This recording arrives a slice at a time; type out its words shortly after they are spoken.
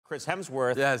Chris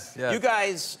Hemsworth. Yes, yes. You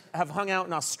guys have hung out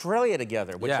in Australia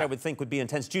together, which Yeah. I would think would be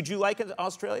intense. Did you like it,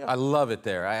 Australia? I love it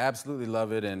there. I absolutely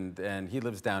love it, and he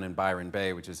lives down in Byron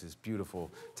Bay, which is this beautiful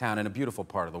town and a beautiful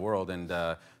part of the world. And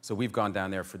so we've gone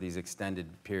down there for these extended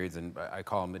periods, and I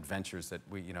call them adventures that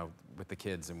we, you know, with the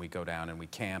kids, and we go down and we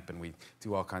camp and we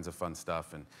do all kinds of fun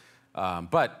stuff. And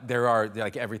but there are,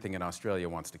 like, everything in Australia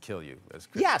wants to kill you. As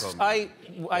Chris Yes, told me.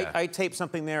 I taped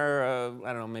something there,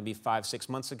 I don't know, maybe 5-6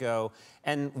 months ago,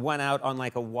 and went out on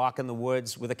like a walk in the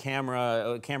woods with a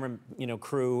camera, you know,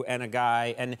 crew and a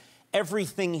guy, and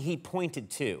everything he pointed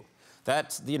to,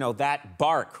 that's, you know, that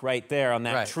bark right there on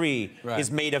that tree is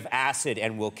made of acid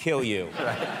and will kill you.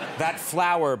 That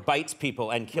flower bites people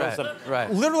and kills them.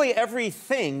 Literally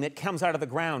everything that comes out of the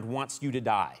ground wants you to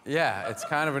die. Yeah, it's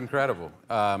kind of incredible.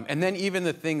 And then even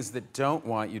the things that don't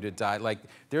want you to die, like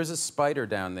there's a spider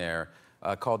down there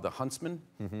called the Huntsman,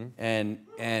 and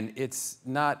it's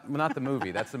not the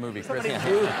movie. That's the movie.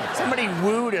 Somebody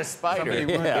wooed a spider.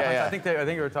 I think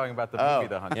we were talking about the movie,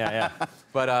 The Huntsman.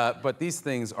 But these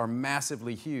things are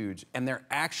massively huge, and they're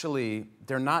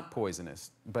not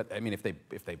poisonous. But I mean, if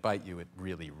they bite you, it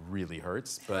really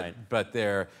hurts. But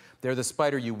they're the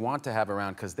spider you want to have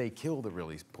around because they kill the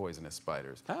really poisonous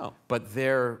spiders. Oh. But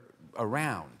they're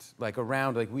around. Like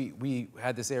we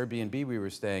had this Airbnb we were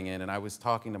staying in, and I was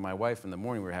talking to my wife in the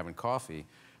morning. We were having coffee,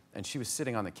 and she was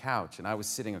sitting on the couch, and I was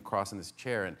sitting across in this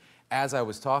chair. And as I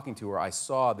was talking to her, I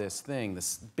saw this thing,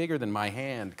 this bigger than my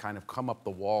hand, kind of come up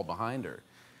the wall behind her.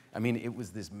 I mean, it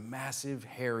was this massive,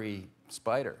 hairy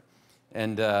spider.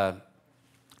 And I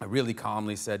really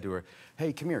calmly said to her,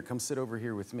 "Hey, come here, come sit over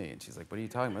here with me." And she's like, "What are you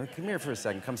talking about?" "Come here for a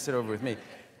second, come sit over with me."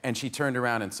 And she turned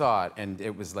around and saw it, and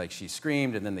it was like she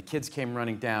screamed, and then the kids came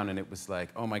running down, and it was like,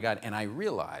 oh my God. And I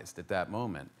realized at that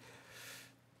moment,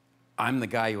 I'm the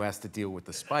guy who has to deal with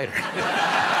the spider.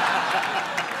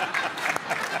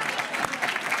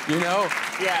 You know?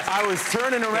 Yes. I was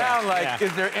turning around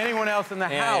is there anyone else in the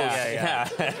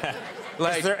house?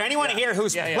 Like, is there anyone here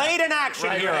who's played an action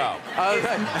hero?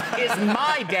 Is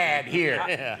my dad here?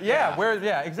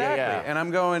 Exactly. And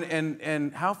I'm going,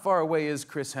 and how far away is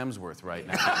Chris Hemsworth right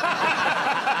now?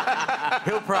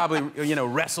 He'll probably, you know,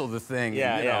 wrestle the thing. You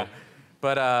know.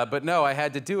 But no, I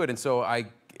had to do it, and so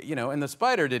and the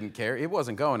spider didn't care. It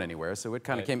wasn't going anywhere, so it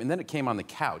kind of came, and then it came on the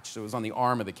couch. So it was on the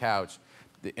arm of the couch,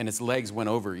 and its legs went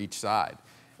over each side.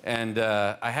 And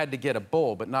I had to get a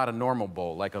bowl, but not a normal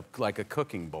bowl, like a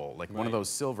cooking bowl, like one of those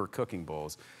silver cooking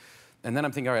bowls. And then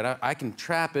I'm thinking, all right, I can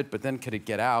trap it, but then could it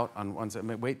get out on one side?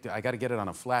 Wait, I got to get it on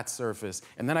a flat surface,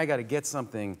 and then I got to get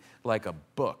something like a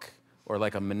book or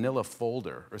like a manila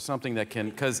folder or something that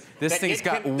can, because this thing's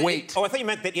got weight. Oh, I thought you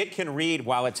meant that it can read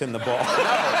while it's in the bowl.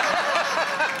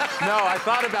 No, I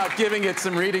thought about giving it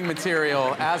some reading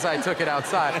material as I took it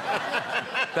outside.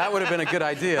 That would have been a good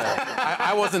idea.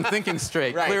 I wasn't thinking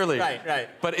straight, clearly. Right.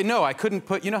 But no, I couldn't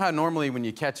put, you know how normally when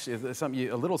you catch a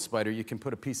little spider, you can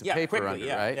put a piece of paper under,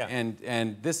 right?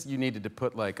 And this, you needed to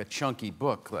put like a chunky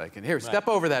book, like, and here, step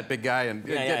over that big guy and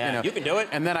get, you know. You can do it.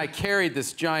 And then I carried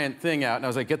this giant thing out, and I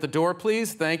was like, get the door,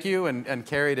 please, thank you, and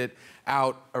carried it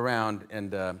out around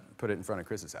and put it in front of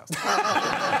Chris's house.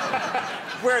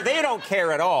 Where they don't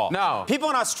care at all. No.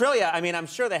 People in Australia, I mean, I'm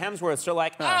sure the Hemsworths are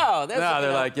like, oh, that's... No,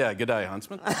 they're like, yeah, good day,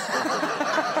 Huntsman.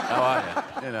 How are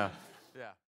you? You know.